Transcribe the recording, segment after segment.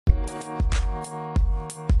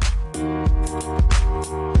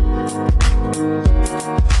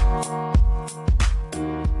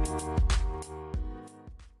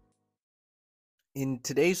In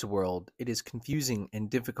today's world, it is confusing and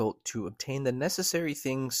difficult to obtain the necessary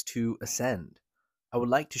things to ascend. I would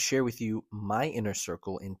like to share with you my inner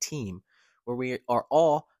circle and team where we are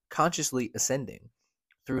all consciously ascending.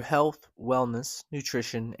 Through health, wellness,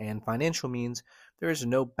 nutrition, and financial means, there is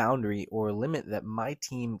no boundary or limit that my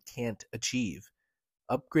team can't achieve.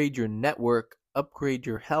 Upgrade your network, upgrade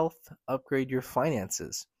your health, upgrade your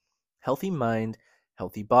finances. Healthy mind,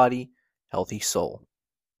 healthy body, healthy soul.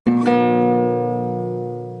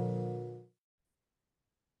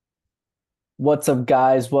 What's up,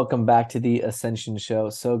 guys? Welcome back to the Ascension Show.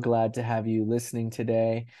 So glad to have you listening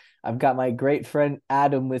today. I've got my great friend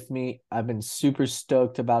Adam with me. I've been super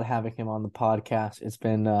stoked about having him on the podcast. It's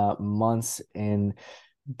been months in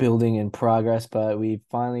building in progress, but we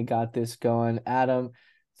finally got this going. Adam,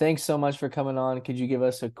 thanks so much for coming on. Could you give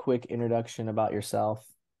us a quick introduction about yourself?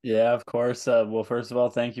 Yeah, of course. Well, first of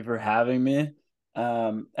all, thank you for having me.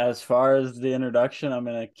 As far as the introduction, I'm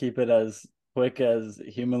gonna keep it as quick as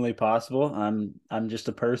humanly possible. I'm just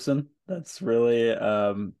a person. That's really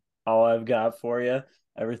all I've got for you.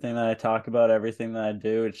 Everything that I talk about, everything that I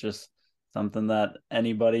do, it's just something that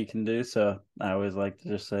anybody can do. So I always like to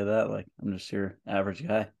just say that, like I'm just your average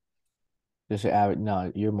guy. Just your average.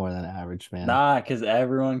 No, you're more than average, man. Nah, because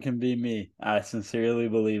everyone can be me. I sincerely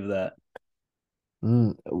believe that.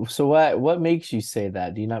 So what makes you say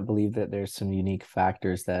that? Do you not believe that there's some unique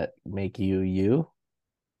factors that make you you?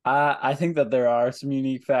 I think that there are some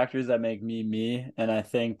unique factors that make me me, and I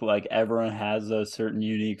think like everyone has those certain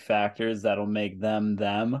unique factors that'll make them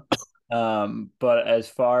them. But as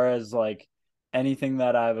far as like anything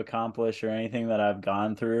that I've accomplished or anything that I've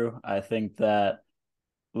gone through, I think that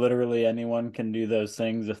literally anyone can do those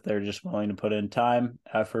things if they're just willing to put in time,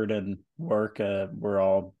 effort, and work. We're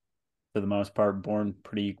all, for the most part, born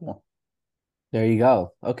pretty equal. There you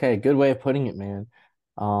go. Okay, good way of putting it, man.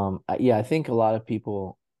 Yeah, I think a lot of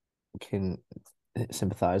people can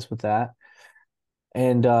sympathize with that.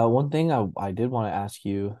 And one thing I did want to ask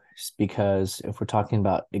you is because if we're talking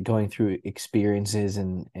about it going through experiences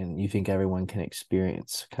and you think everyone can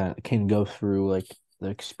experience kind of can go through like the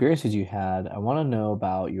experiences you had, I want to know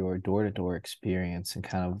about your door-to-door experience and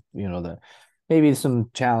kind of, the maybe some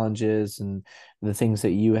challenges and the things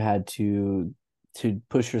that you had to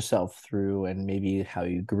push yourself through and maybe how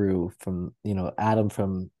you grew from, Adam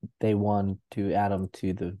from day one to Adam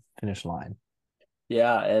to the finish line.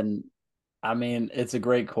 Yeah, and I mean, it's a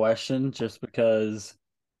great question just because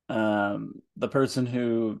the person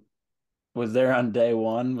who was there on day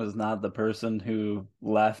one was not the person who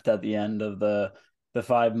left at the end of the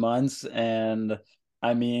 5 months. And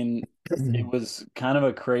I mean, it was kind of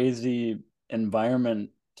a crazy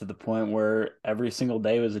environment to the point where every single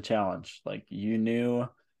day was a challenge. Like you knew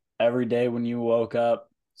every day when you woke up,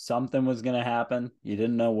 something was going to happen. You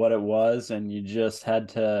didn't know what it was, and you just had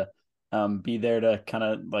to be there to kind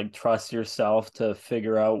of like trust yourself to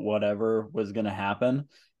figure out whatever was going to happen.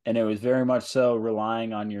 And it was very much so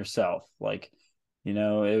relying on yourself. Like,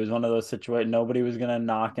 it was one of those situations. Nobody was going to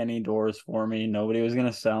knock any doors for me. Nobody was going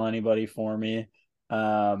to sell anybody for me.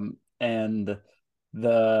 And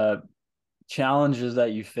the challenges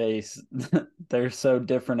that you face, they're so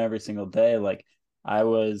different every single day. Like I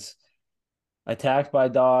was attacked by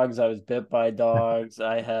dogs. I was bit by dogs.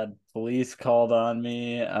 I had police called on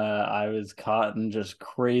me. I was caught in just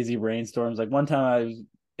crazy rainstorms. Like one time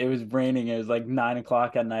it was raining. It was like 9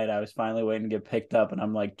 o'clock at night. I was finally waiting to get picked up, and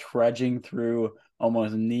I'm like trudging through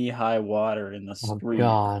almost knee high water in the Oh street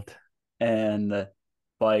God. and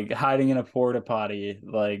like hiding in a porta potty,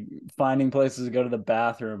 like finding places to go to the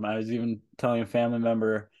bathroom. I was even telling a family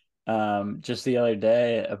member just the other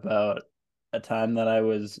day about a time that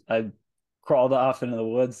I crawled off into the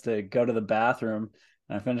woods to go to the bathroom,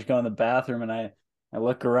 and I finished going to the bathroom, and I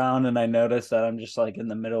look around and I notice that I'm just like in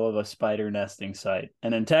the middle of a spider nesting site.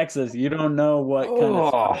 And in Texas, you don't know what kind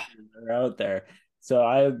of Oh, spiders are out there. So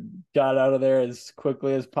I got out of there as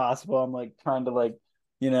quickly as possible. I'm like trying to like,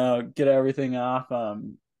 get everything off.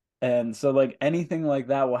 And so like anything like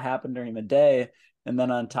that will happen during the day. And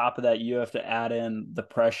then on top of that, you have to add in the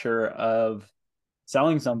pressure of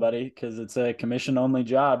selling somebody because it's a commission only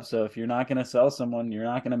job. So if you're not going to sell someone, you're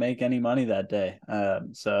not going to make any money that day.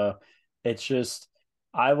 So it's just,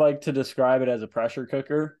 I like to describe it as a pressure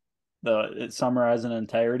cooker, though it summarize in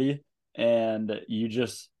entirety. And you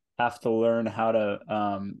just have to learn how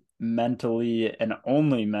to mentally and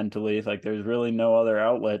only mentally, like there's really no other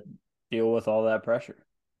outlet, deal with all that pressure.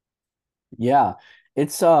 yeah.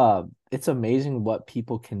 It's it's amazing what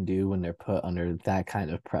people can do when they're put under that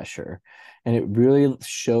kind of pressure. And it really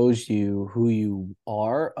shows you who you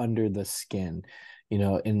are under the skin,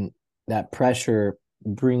 and that pressure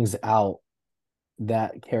brings out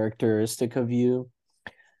that characteristic of you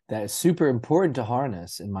that is super important to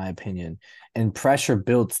harness, in my opinion. And pressure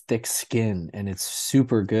builds thick skin, and it's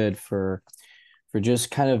super good for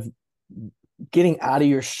just kind of getting out of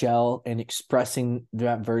your shell and expressing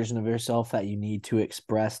that version of yourself that you need to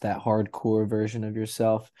express, that hardcore version of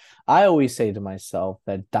yourself. I always say to myself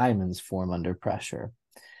that diamonds form under pressure.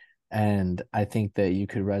 And I think that you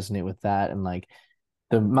could resonate with that, and like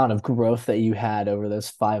the amount of growth that you had over those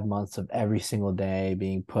 5 months of every single day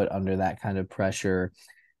being put under that kind of pressure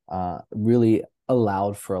really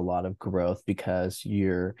allowed for a lot of growth, because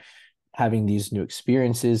you're having these new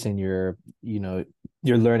experiences, and you're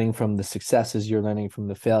learning from the successes, you're learning from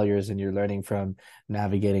the failures, and you're learning from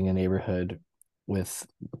navigating a neighborhood with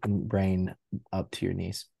rain up to your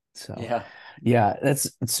knees. So Yeah. yeah,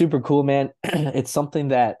 it's super cool, man. It's something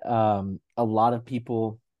that a lot of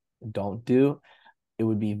people don't do. It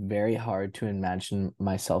would be very hard to imagine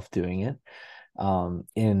myself doing it.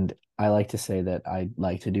 And I like to say that I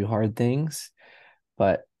like to do hard things,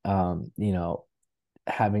 but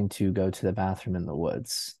having to go to the bathroom in the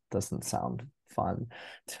woods doesn't sound fun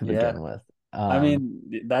to Yeah. begin with. I mean,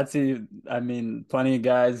 I mean, plenty of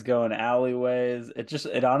guys going alleyways.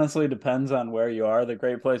 It honestly depends on where you are. The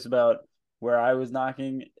great place about where I was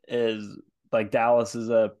knocking is like Dallas is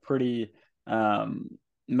a pretty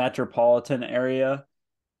metropolitan area,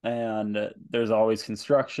 and there's always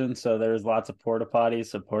construction. So there's lots of porta potties.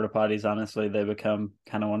 So porta potties, honestly, they become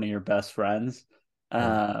kind of one of your best friends,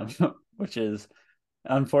 Yeah. um, which is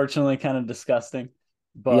unfortunately kind of disgusting,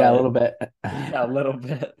 Yeah, a but little bit. yeah, a little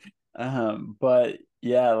bit. But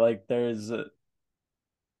yeah, like there's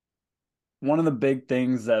one of the big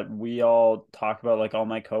things that we all talk about, like all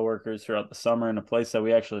my coworkers throughout the summer, and a place that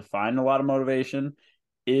we actually find a lot of motivation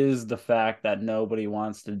is the fact that nobody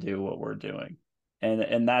wants to do what we're doing.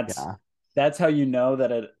 And Yeah. that's how you know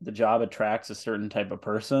that the job attracts a certain type of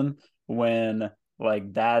person, when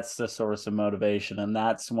like that's the source of motivation, and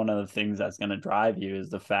that's one of the things that's going to drive you,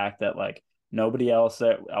 is the fact that like nobody else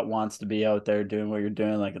that wants to be out there doing what you're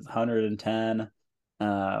doing. Like it's 110,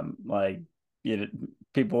 like you know,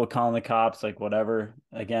 people calling the cops, like whatever.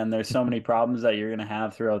 Again, there's so many problems that you're going to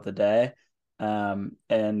have throughout the day.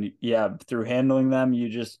 And yeah, through handling them,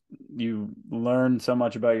 you learn so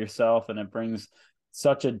much about yourself, and it brings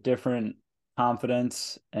such a different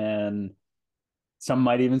confidence, and some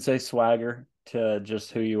might even say swagger, to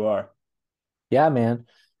just who you are. Yeah, man.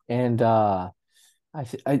 And I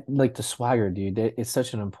like the swagger, dude. It's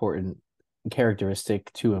such an important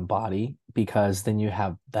characteristic to embody, because then you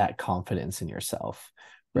have that confidence in yourself,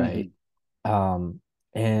 right? Mm-hmm.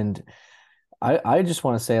 And I just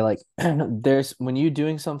want to say, like, there's when you're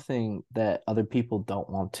doing something that other people don't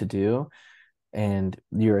want to do, and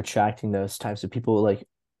you're attracting those types of people, like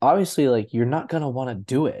obviously, like you're not gonna want to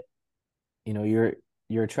do it.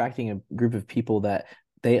 You're attracting a group of people that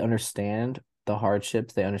they understand the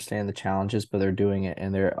hardships, they understand the challenges, but they're doing it,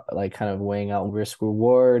 and they're like kind of weighing out risk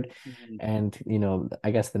reward, Mm-hmm. and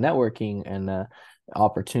I guess the networking and the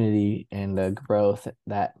opportunity and the growth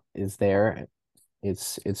that is there.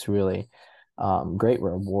 It's really great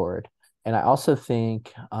reward. And I also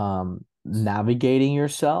think navigating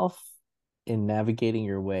yourself in navigating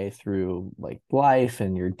your way through like life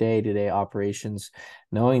and your day-to-day operations,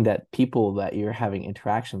 knowing that people that you're having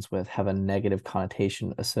interactions with have a negative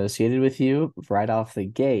connotation associated with you right off the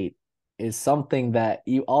gate is something that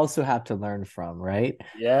you also have to learn from, right?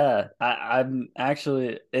 Yeah, I'm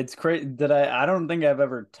actually, it's crazy that I don't think I've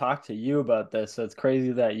ever talked to you about this. So it's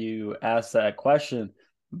crazy that you asked that question.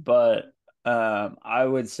 But I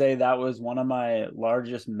would say that was one of my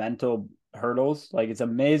largest mental hurdles. Like it's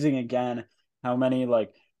amazing again how many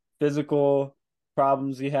like physical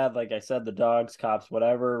problems you had. Like I said, the dogs, cops,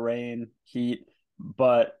 whatever, rain, heat.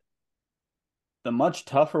 But the much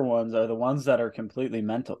tougher ones are the ones that are completely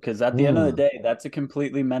mental, because at the end of the Mm, day, that's a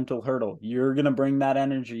completely mental hurdle. You're going to bring that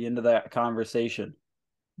energy into that conversation.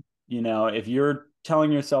 If you're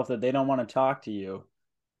telling yourself that they don't want to talk to you,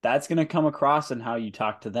 that's going to come across in how you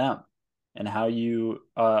talk to them, and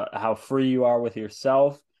how free you are with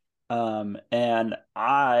yourself. And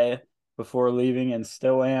I, before leaving, and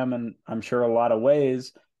still am, and I'm sure a lot of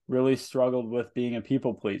ways, really struggled with being a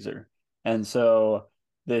people pleaser. And so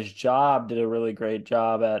this job did a really great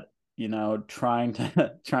job at, trying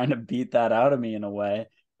to trying to beat that out of me in a way,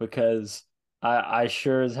 because I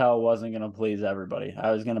sure as hell wasn't going to please everybody.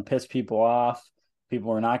 I was going to piss people off.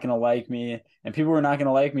 People were not going to like me, and people were not going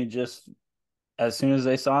to like me just as soon as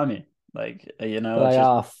they saw me. Like, it's Like, just,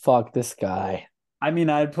 oh, fuck this guy. I mean,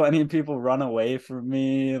 I had plenty of people run away from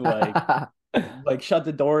me, like shut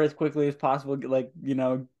the door as quickly as possible, like,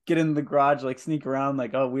 get in the garage, like sneak around,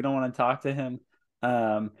 like, oh, we don't want to talk to him.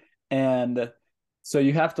 And so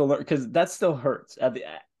you have to learn, because that still hurts.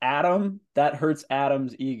 That hurts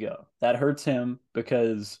Adam's ego. That hurts him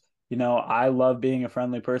because, I love being a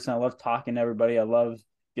friendly person. I love talking to everybody. I love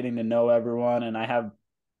getting to know everyone. And I have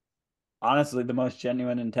honestly the most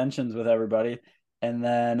genuine intentions with everybody. And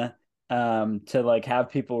then to like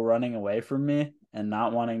have people running away from me and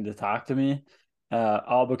not wanting to talk to me,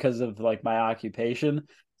 all because of like my occupation.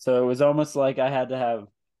 So it was almost like I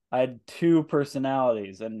had two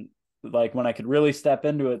personalities. And like when I could really step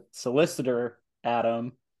into it, solicitor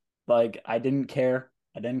Adam, like I didn't care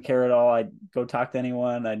at all. I'd go talk to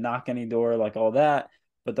anyone, I'd knock any door, like all that.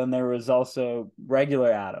 But then there was also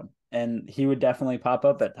regular Adam, and he would definitely pop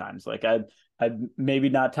up at times. Like I'd maybe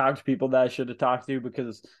not talk to people that I should have talked to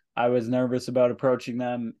because I was nervous about approaching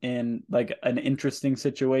them in like an interesting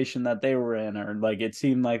situation that they were in, or like it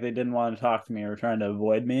seemed like they didn't want to talk to me or trying to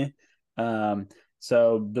avoid me. Um,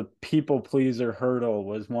 so the people pleaser hurdle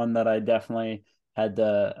was one that I definitely had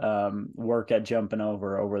to work at jumping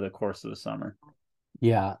over the course of the summer.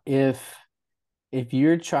 Yeah, if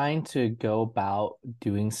you're trying to go about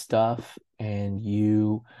doing stuff and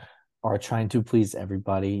you are trying to please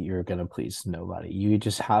everybody, you're gonna please nobody. You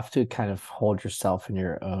just have to kind of hold yourself in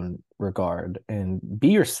your own regard and be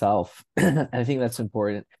yourself. I think that's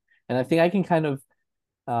important. And I think I can kind of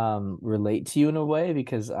relate to you in a way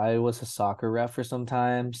because I was a soccer ref for some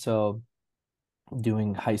time. So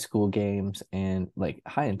doing high school games and like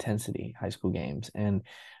high intensity high school games and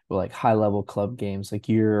like high level club games, like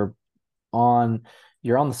on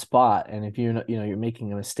you're on the spot, and if you're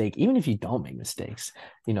making a mistake, even if you don't make mistakes,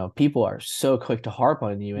 people are so quick to harp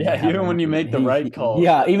on you, and they Yeah, have even when you make the right call,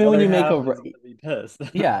 yeah, the even when other you make half is gonna be pissed.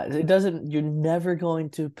 yeah, it doesn't, you're never going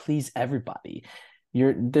to please everybody.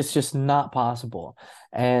 That's just not possible.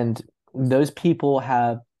 And those people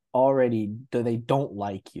have already, they don't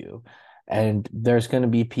like you. And there's going to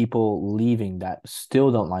be people leaving that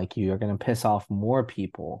still don't like you. You're going to piss off more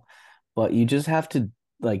people. But you just have to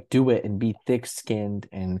like do it and be thick-skinned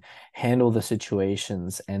and handle the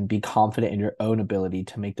situations and be confident in your own ability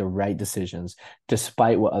to make the right decisions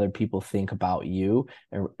despite what other people think about you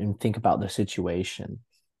and think about the situation.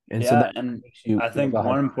 And so Yeah, that and makes you I think go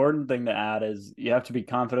one ahead. important thing to add is you have to be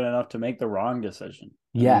confident enough to make the wrong decision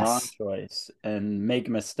and the wrong Yes. choice and make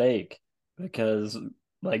a mistake because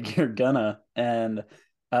like you're gonna. And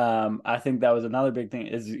I think that was another big thing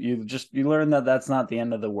is you learn that that's not the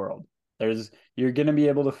end of the world. You're gonna be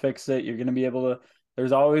able to fix it. You're gonna be able to.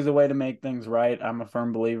 There's always a way to make things right. I'm a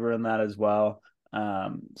firm believer in that as well.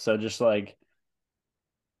 So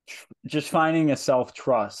just finding a self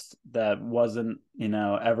trust that wasn't,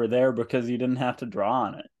 ever there because you didn't have to draw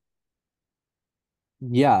on it.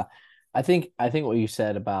 Yeah. I think what you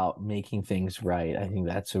said about making things right, I think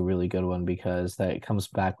that's a really good one because that comes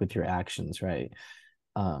back with your actions, right?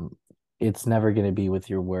 Um, it's never going to be with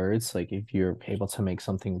your words. Like if you're able to make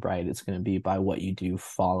something right, it's going to be by what you do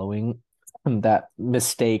following that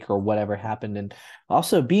mistake or whatever happened. And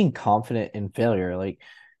also being confident in failure. Like,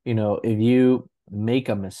 if you make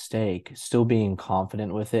a mistake, still being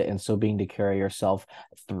confident with it and still being to carry yourself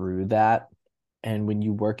through that. And when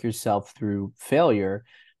you work yourself through failure,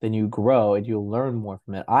 then you grow and you'll learn more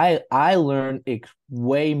from it. I learn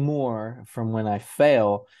way more from when I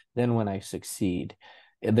fail than when I succeed.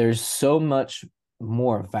 There's so much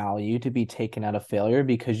more value to be taken out of failure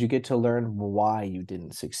because you get to learn why you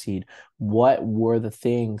didn't succeed. What were the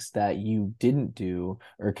things that you didn't do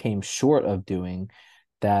or came short of doing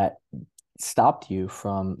that stopped you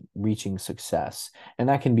from reaching success? And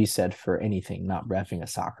that can be said for anything, not reffing a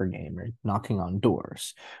soccer game or knocking on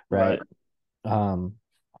doors, right? Right. Um,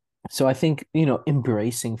 so I think,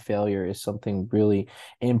 embracing failure is something really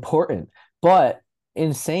important. But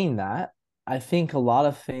in saying that, I think a lot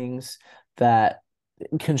of things that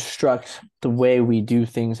construct the way we do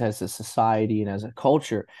things as a society and as a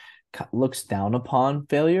culture looks down upon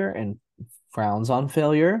failure and frowns on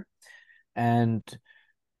failure. And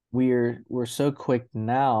we're so quick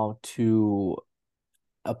now to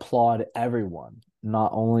applaud everyone,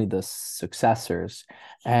 not only the successors.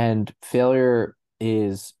 And failure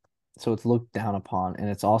is so it's looked down upon and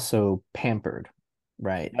it's also pampered,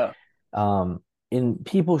 right? Yeah. Um, and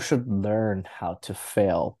people should learn how to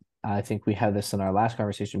fail. I think we had this in our last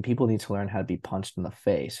conversation. People need to learn how to be punched in the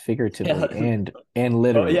face, Yeah. figuratively and Oh, yeah.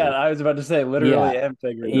 literally. I was about to say Yeah, literally and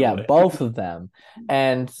yeah, figuratively. both of them.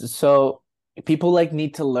 And so people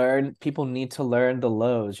need to learn the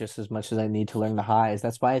lows just as much as I need to learn the highs.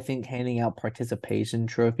 That's why I think handing out participation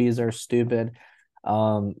trophies are stupid.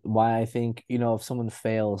 Why I think, if someone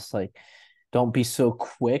fails, like, don't be so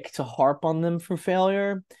quick to harp on them for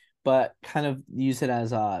failure, but kind of use it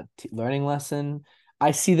as a learning lesson.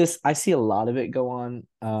 I see a lot of it go on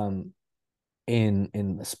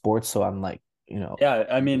in the sports, so I'm like, Yeah,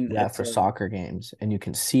 I do mean, that for soccer games, and you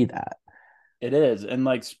can see that. it is. And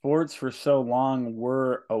like sports for so long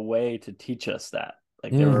were a way to teach us that.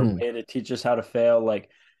 Like they were a Hmm. way to teach us how to fail. Like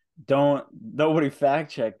don't nobody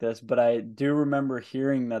fact check this, but I do remember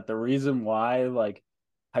hearing that the reason why like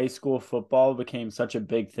high school football became such a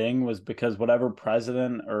big thing was because whatever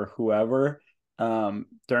president or whoever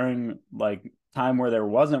during like time where there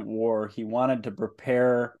wasn't war, he wanted to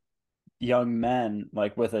prepare young men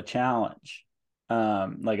like with a challenge,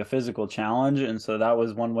 like a physical challenge. And so that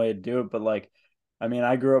was one way to do it. But like, I mean,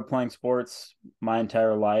 I grew up playing sports my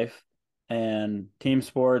entire life and team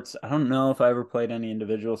sports. I don't know if I ever played any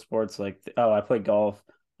individual sports like, oh, I played golf.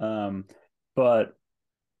 Um, but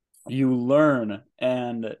you learn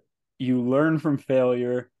and you learn from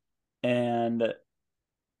failure. And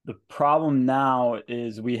the problem now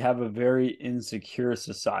is we have a very insecure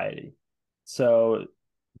society. So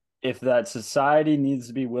if that society needs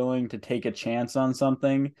to be willing to take a chance on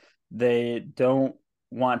something, they don't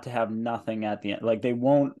want to have nothing at the end. Like they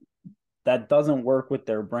won't, that doesn't work with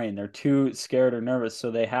their brain. They're too scared or nervous.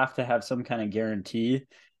 So they have to have some kind of guarantee.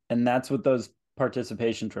 And that's what those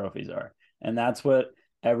participation trophies are. And that's what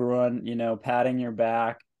everyone, patting your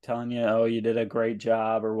back, telling you, oh, you did a great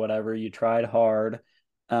job or whatever, you tried hard.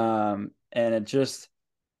 And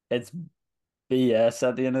it's BS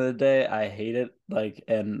at the end of the day. I hate it. Like,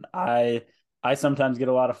 and I sometimes get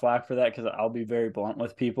a lot of flack for that because I'll be very blunt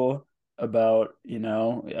with people about,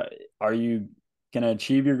 are you going to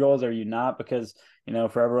achieve your goals? Are you not? Because,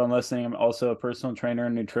 for everyone listening, I'm also a personal trainer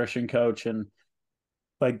and nutrition coach. And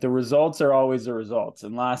like the results are always the results.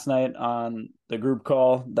 And last night on the group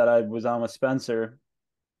call that I was on with Spencer,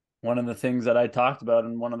 one of the things that I talked about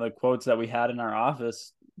and one of the quotes that we had in our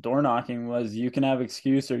office door knocking was you can have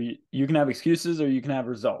you can have excuses or you can have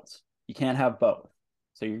results. You can't have both.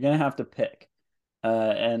 So you're going to have to pick.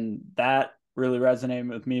 And that really resonated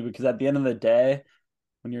with me because at the end of the day,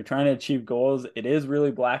 when you're trying to achieve goals, it is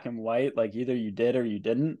really black and white, like either you did or you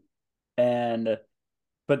didn't. And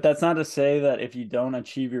but that's not to say that if you don't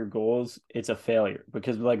achieve your goals, it's a failure.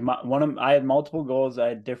 Because like I had multiple goals. I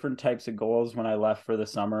had different types of goals when I left for the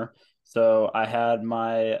summer. So I had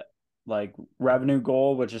my like revenue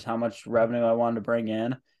goal, which is how much revenue I wanted to bring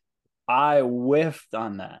in. I whiffed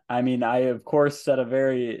on that. I mean, I of course set a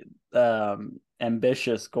very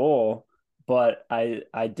ambitious goal, but I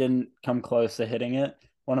didn't come close to hitting it.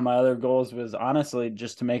 One of my other goals was honestly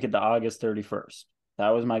just to make it to August 31st. That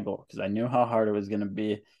was my goal because I knew how hard it was going to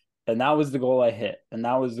be. And that was the goal I hit. And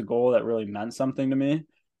that was the goal that really meant something to me.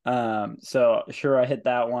 So sure, I hit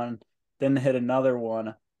that one, then hit another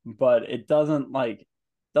one, but it doesn't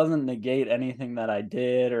negate anything that I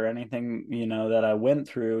did or anything, that I went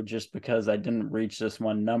through just because I didn't reach this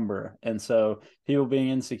one number. And so people being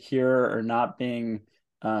insecure or not being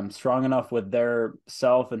strong enough with their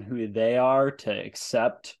self and who they are to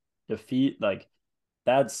accept defeat, like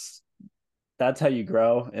that's that's how you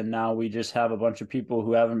grow. And now we just have a bunch of people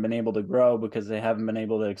who haven't been able to grow because they haven't been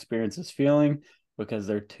able to experience this feeling because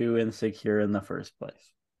they're too insecure in the first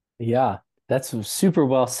place. Yeah, that's super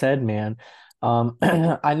well said, man.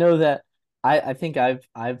 I know that I think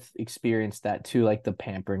I've experienced that too, like the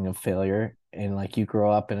pampering of failure. And like you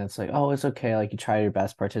grow up and it's like, oh, it's okay, like you try your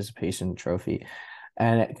best participation trophy.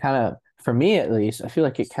 And it kind of, for me at least, I feel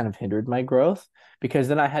like it kind of hindered my growth because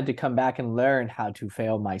then I had to come back and learn how to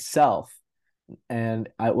fail myself. And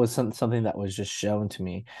it was something that was just shown to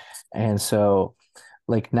me. And so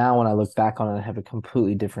like now when I look back on it, I have a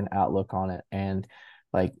completely different outlook on it. And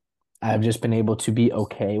like I've just been able to be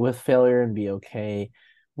okay with failure and be okay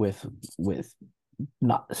with with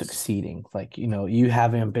not succeeding. Like, you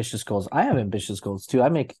have ambitious goals. I have ambitious goals too. I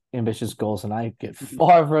make ambitious goals and I get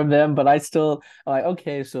far from them, but I still like,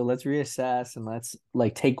 okay, so let's reassess and let's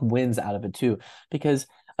like take wins out of it too. Because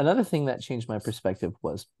another thing that changed my perspective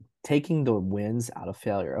was taking the wins out of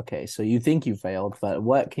failure. Okay, so you think you failed, but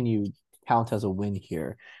what can you count as a win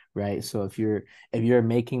here? Right. So if you're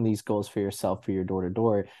making these goals for yourself for your door to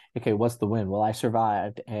door, okay, what's the win? Well, I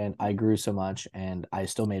survived and I grew so much and I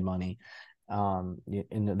still made money. And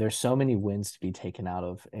there's so many wins to be taken out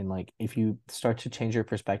of. And like if you start to change your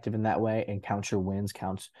perspective in that way and count your wins,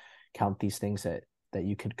 count these things that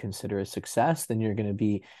you could consider a success, then you're going to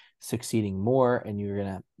be succeeding more and you're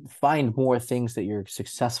going to find more things that you're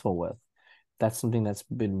successful with. that's something that's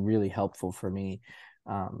been really helpful for me.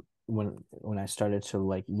 When I started to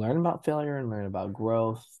like learn about failure and learn about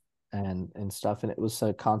growth and stuff. And it was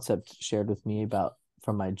a concept shared with me about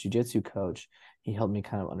from my jujitsu coach. He helped me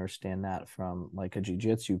kind of understand that from like a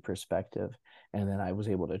jujitsu perspective. And then I was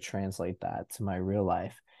able to translate that to my real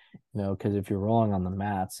life, because if you're rolling on the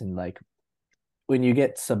mats and like when you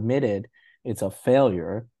get submitted, it's a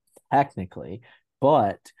failure technically,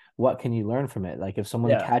 but what can you learn from it? Like if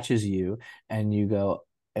someone Yeah. catches you and you go,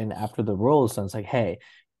 and after the roll is done, it's like, hey,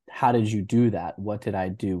 how did you do that? What did I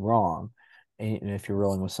do wrong? And if you're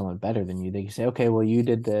rolling with someone better than you, they can say, okay, well, you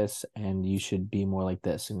did this and you should be more like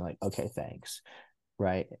this. And you're like, okay, thanks.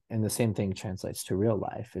 Right. And the same thing translates to real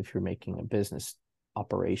life. If you're making a business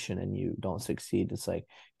operation and you don't succeed, it's like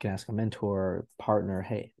you can ask a mentor, partner,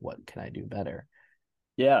 hey, what can I do better?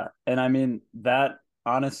 Yeah. And I mean, that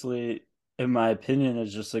honestly, in my opinion,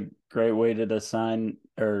 is just a great way to design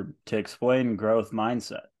or to explain growth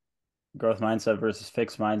mindset versus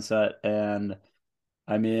fixed mindset. And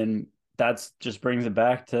I mean, that's just brings it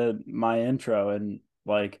back to my intro. And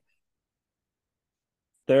like,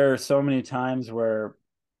 there are so many times where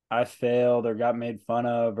I failed or got made fun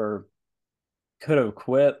of or could have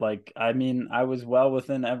quit. Like, I mean, I was well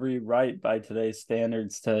within every right by today's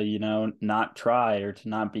standards to, not try or to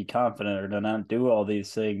not be confident or to not do all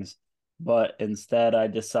these things. But instead, I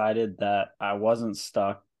decided that I wasn't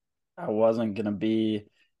stuck. I wasn't going to be,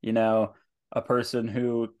 you know, a person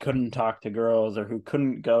who couldn't talk to girls or who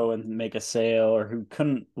couldn't go and make a sale or who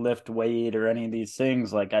couldn't lift weight or any of these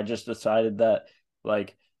things. Like, I just decided that,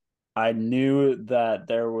 like, I knew that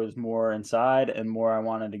there was more inside and more I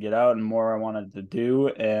wanted to get out and more I wanted to do.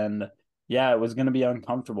 And yeah, it was going to be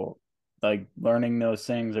uncomfortable, like learning those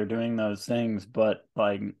things or doing those things. But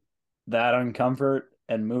like that uncomfort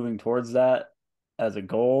and moving towards that as a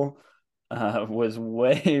goal was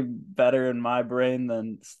way better in my brain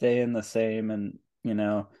than staying the same and,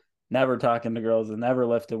 never talking to girls and never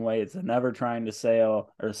lifting weights and never trying to sell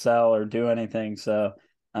or do anything. So,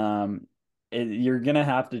 um, you're gonna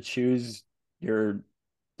have to choose your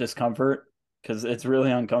discomfort because it's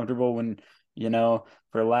really uncomfortable when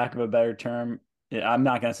for lack of a better term, I'm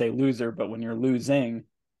not gonna say loser, but when you're losing,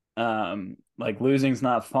 like losing's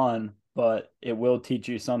not fun, but it will teach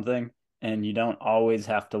you something, and you don't always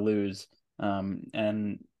have to lose.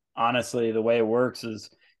 And honestly, the way it works is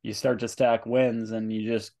you start to stack wins, and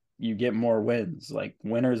you get more wins. Like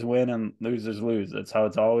winners win and losers lose. That's how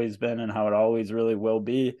it's always been and how it always really will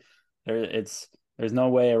be. There's no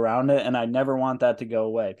way around it, and I never want that to go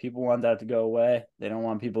away. People want that to go away. They don't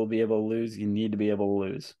want people to be able to lose. You need to be able to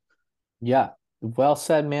lose. Yeah, well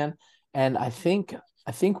said, man. And I think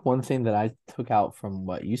one thing that I took out from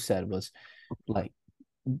what you said was like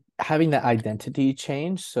having that identity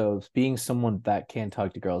change. So being someone that can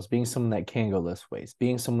talk to girls, being someone that can go lift weights,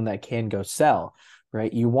 being someone that can go sell,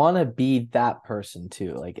 right? You want to be that person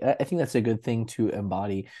too. Like I think that's a good thing to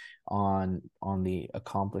embody on the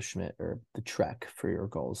accomplishment or the trek for your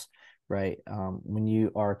goals, right? When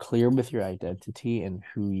you are clear with your identity and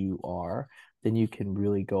who you are, then you can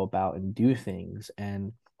really go about and do things.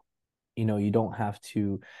 And you don't have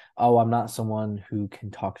to, oh, I'm not someone who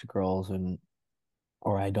can talk to girls and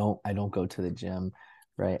or I don't go to the gym,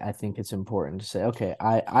 right? I think it's important to say, okay,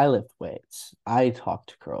 I lift weights, I talk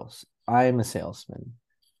to girls, I'm a salesman,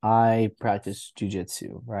 I practice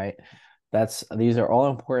jujitsu, right? These are all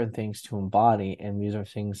important things to embody, and these are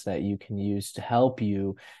things that you can use to help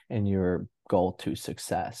you in your goal to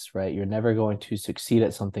success, right? You're never going to succeed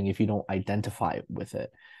at something if you don't identify with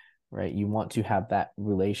it, right? You want to have that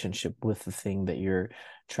relationship with the thing that you're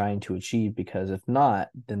trying to achieve, because if not,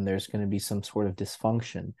 then there's going to be some sort of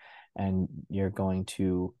dysfunction and you're going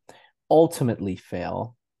to ultimately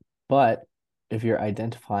fail. But if you're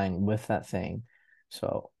identifying with that thing,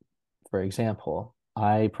 so for example,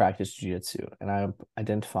 I practice jiu-jitsu and I'm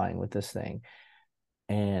identifying with this thing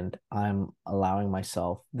and I'm allowing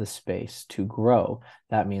myself the space to grow,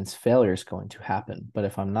 that means failure is going to happen. But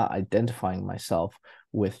if I'm not identifying myself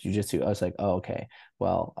with jujitsu, I was like, oh, okay,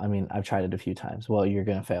 well, I mean, I've tried it a few times. Well, you're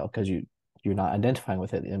gonna fail because you're not identifying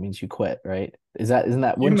with it. That means you quit, right? Isn't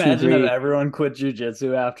that, Can you wouldn't you imagine if agree? everyone quit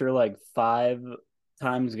jujitsu after like 5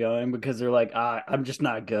 times going because they're like, I'm just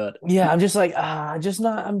not good. Yeah, I'm just like, I'm just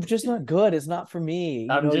not good. It's not for me.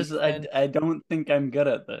 You spend I don't think I'm good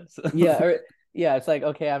at this. Yeah, yeah, it's like,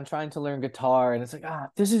 okay, I'm trying to learn guitar and it's like,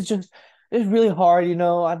 it's really hard,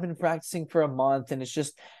 I've been practicing for a month and it's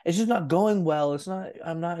just not going well.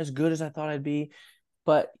 I'm not as good as I thought I'd be.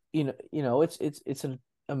 But it's an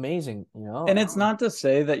amazing, And it's not to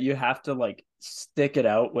say that you have to like stick it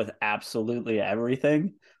out with absolutely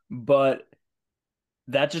everything, but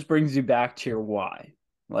that just brings you back to your why.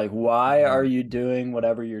 Like, why are you doing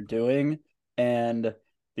whatever you're doing? And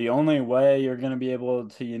the only way you're going to be able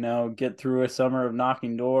to, get through a summer of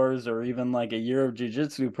knocking doors or even like a year of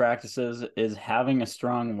jujitsu practices is having a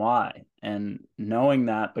strong why and knowing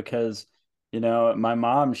that because, my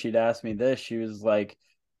mom, she'd ask me this. She was like,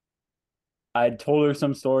 I told her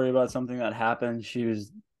some story about something that happened. She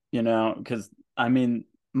was, because I mean,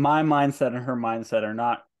 my mindset and her mindset are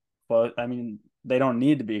not close. I mean, they don't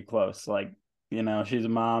need to be close. Like, she's a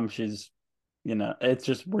mom. She's, it's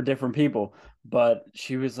just we're different people. But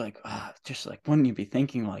she was like, just like, wouldn't you be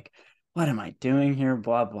thinking like, what am I doing here?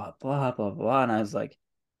 Blah, blah, blah, blah, blah. And I was like,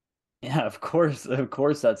 yeah, of course,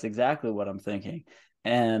 that's exactly what I'm thinking.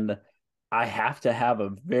 And I have to have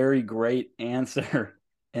a very great answer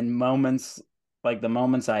in moments like the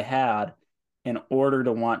moments I had in order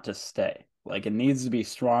to want to stay. Like it needs to be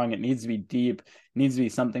strong, it needs to be deep, it needs to be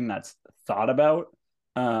something that's thought about.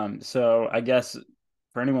 So I guess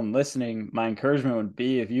for anyone listening, my encouragement would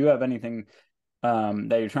be if you have anything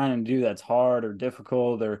that you're trying to do that's hard or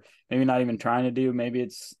difficult, or maybe not even trying to do, maybe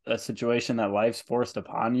it's a situation that life's forced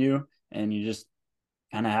upon you and you just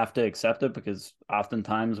kind of have to accept it because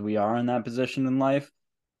oftentimes we are in that position in life.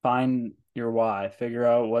 Find your why, figure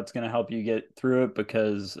out what's going to help you get through it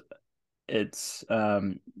because it's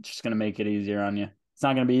just going to make it easier on you. It's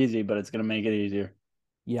not going to be easy, but it's going to make it easier.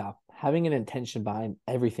 Yeah, having an intention behind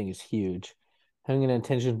everything is huge. Having an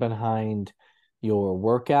intention behind your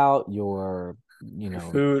workout, Your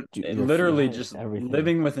food, your literally food, just everything.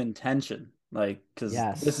 living with intention, like because this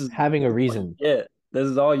Yes, is having a what you reason. get. This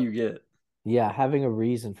is all you get. Yeah, having a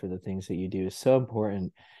reason for the things that you do is so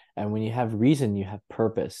important. And when you have reason, you have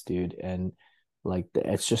purpose, dude. And like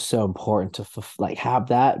it's just so important to like have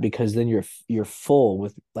that because then you're full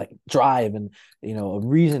with like drive and a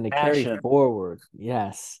reason to carry Passion. forward.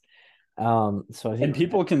 Yes. So I And think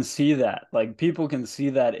people can see that. Like people can see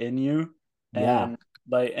that in you. yeah,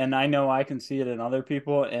 And and I know I can see it in other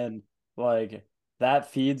people and like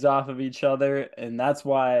that feeds off of each other. And that's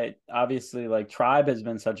why obviously like Tribe has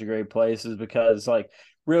been such a great place is because like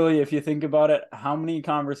really if you think about it, how many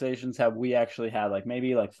conversations have we actually had? Like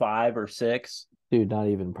maybe like five or six? dude, not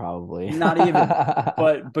even probably. Not even.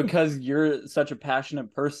 But because you're such a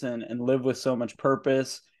passionate person and live with so much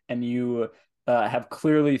purpose and you have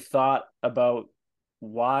clearly thought about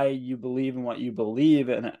why you believe in what you believe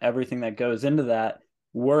and everything that goes into that,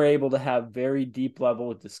 we're able to have very deep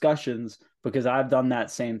level discussions because I've done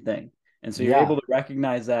that same thing. And so you're able Yeah. to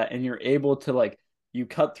recognize that and you're able to like, you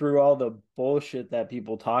cut through all the bullshit that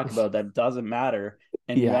people talk about that doesn't matter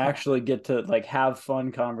and you Yeah. actually get to like have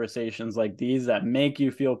fun conversations like these that make you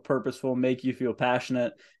feel purposeful, make you feel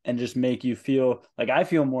passionate, and just make you feel like I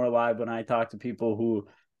feel more alive when I talk to people who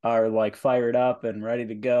are like fired up and ready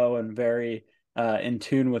to go and very in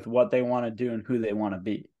tune with what they want to do and who they want to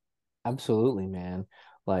be. Absolutely, man.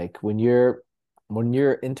 Like when you're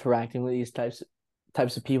interacting with these types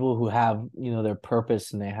of people who have, their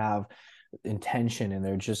purpose and they have intention and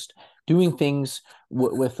they're just doing things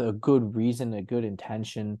with a good reason, a good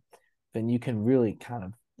intention, then you can really kind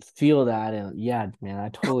of feel that. And yeah, man, I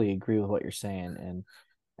totally agree with what you're saying.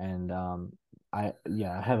 And I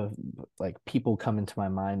have like people come into my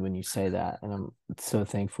mind when you say that, and I'm so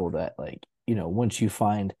thankful that like once you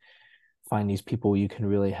find these people you can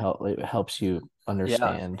really help, it helps you Yeah.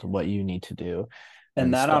 understand what you need to do And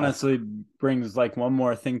and that stuff. honestly brings like one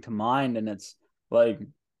more thing to mind. And it's like,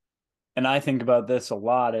 and I think about this a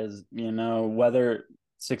lot is, whether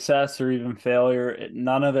success or even failure,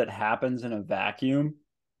 none of it happens in a vacuum.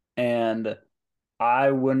 And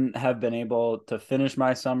I wouldn't have been able to finish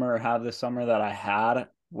my summer or have the summer that I had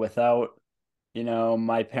without,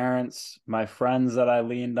 my parents, my friends that I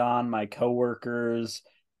leaned on, my coworkers,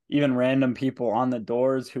 even random people on the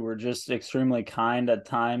doors who were just extremely kind at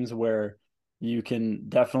times where you can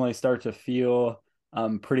definitely start to feel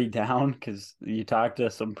pretty down because you talk to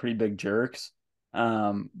some pretty big jerks.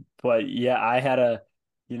 Um, but yeah, I had a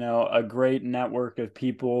great network of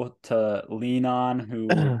people to lean on who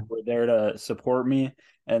were there to support me.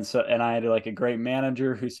 And I had like a great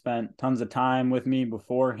manager who spent tons of time with me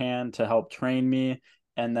beforehand to help train me.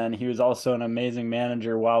 And then he was also an amazing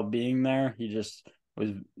manager while being there.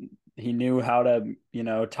 Was he knew how to,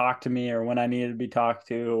 talk to me or when I needed to be talked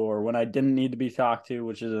to or when I didn't need to be talked to,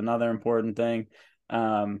 which is another important thing.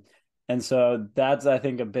 Um, and so that's I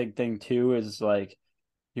think a big thing too is like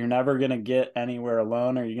you're never going to get anywhere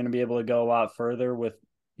alone or you're going to be able to go a lot further with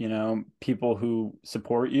people who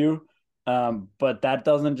support you, but that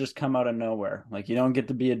doesn't just come out of nowhere. Like you don't get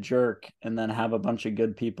to be a jerk and then have a bunch of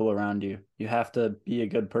good people around you. You have to be a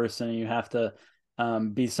good person and you have to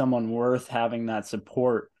be someone worth having that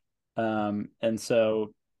support. And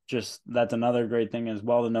so just that's another great thing as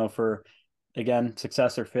well to know for, again,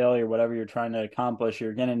 success or failure, whatever you're trying to accomplish,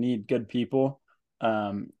 you're going to need good people.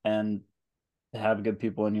 And to have good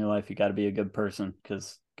people in your life, you got to be a good person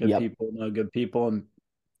because good Yep. people know good people and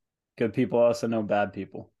good people also know bad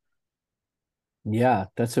people.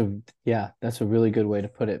 That's a really good way to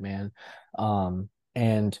put it, man.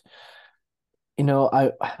 And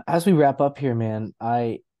I as we wrap up here, man,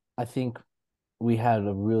 I think we had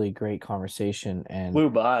a really great conversation, and Flew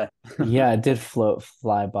by. yeah, it did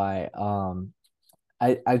fly by.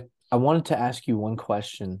 I I I wanted to ask you one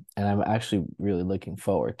question, and I'm actually really looking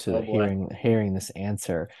forward to Oh boy. hearing this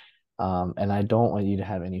answer. And I don't want you to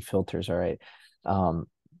have any filters, all right? Um,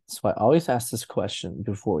 so I always ask this question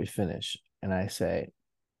before we finish, and I say,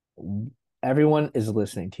 everyone is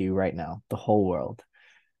listening to you right now, the whole world.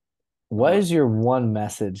 What Uh, is your one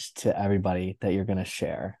message to everybody that you're going to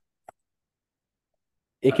share?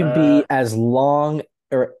 It can uh, be as long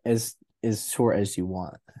or as short as you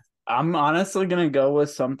want. I'm honestly gonna go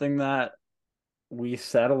with something that we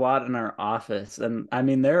said a lot in our office. And I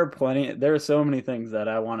mean, there are so many things that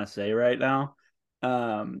I want to say right now.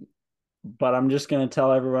 Um, but I'm just gonna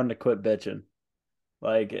tell everyone to quit bitching.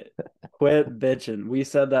 Like, quit bitching. We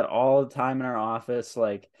said that all the time in our office.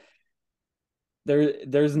 Like,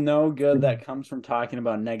 there's no good that comes from talking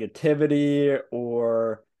about negativity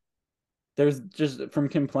or there's just from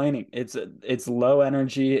complaining. It's low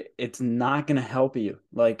energy. It's not gonna help you.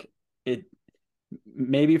 Like it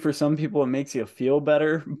maybe for some people it makes you feel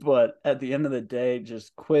better, but at the end of the day,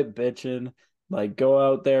 just quit bitching. Like go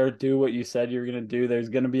out there, do what you said you're gonna do. There's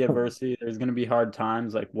gonna be adversity, there's gonna be hard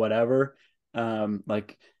times, like whatever.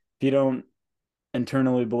 Like if you don't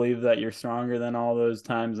internally believe that you're stronger than all those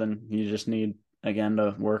times, then you just need again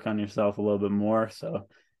to work on yourself a little bit more. So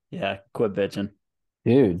yeah, quit bitching.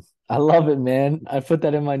 Dude, I love it, man. I put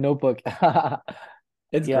that in my notebook.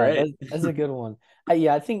 It's Yeah, great. that's a good one.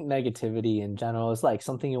 Yeah, I think negativity in general is like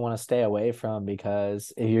something you want to stay away from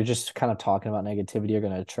because if you're just kind of talking about negativity, you're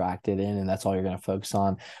going to attract it in and that's all you're going to focus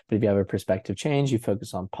on. But if you have a perspective change, you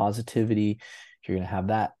focus on positivity, you're going to have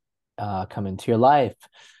that come into your life.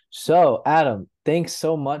 So, Adam, thanks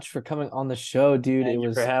so much for coming on the show, dude. Thank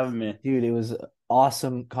you for having me. It was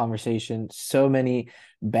awesome conversation. So many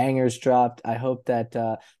bangers dropped. I hope that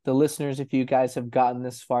the listeners, if you guys have gotten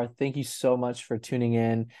this far, thank you so much for tuning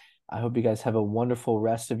in. I hope you guys have a wonderful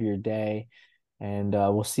rest of your day, and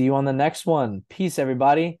we'll see you on the next one. Peace,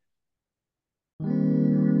 everybody.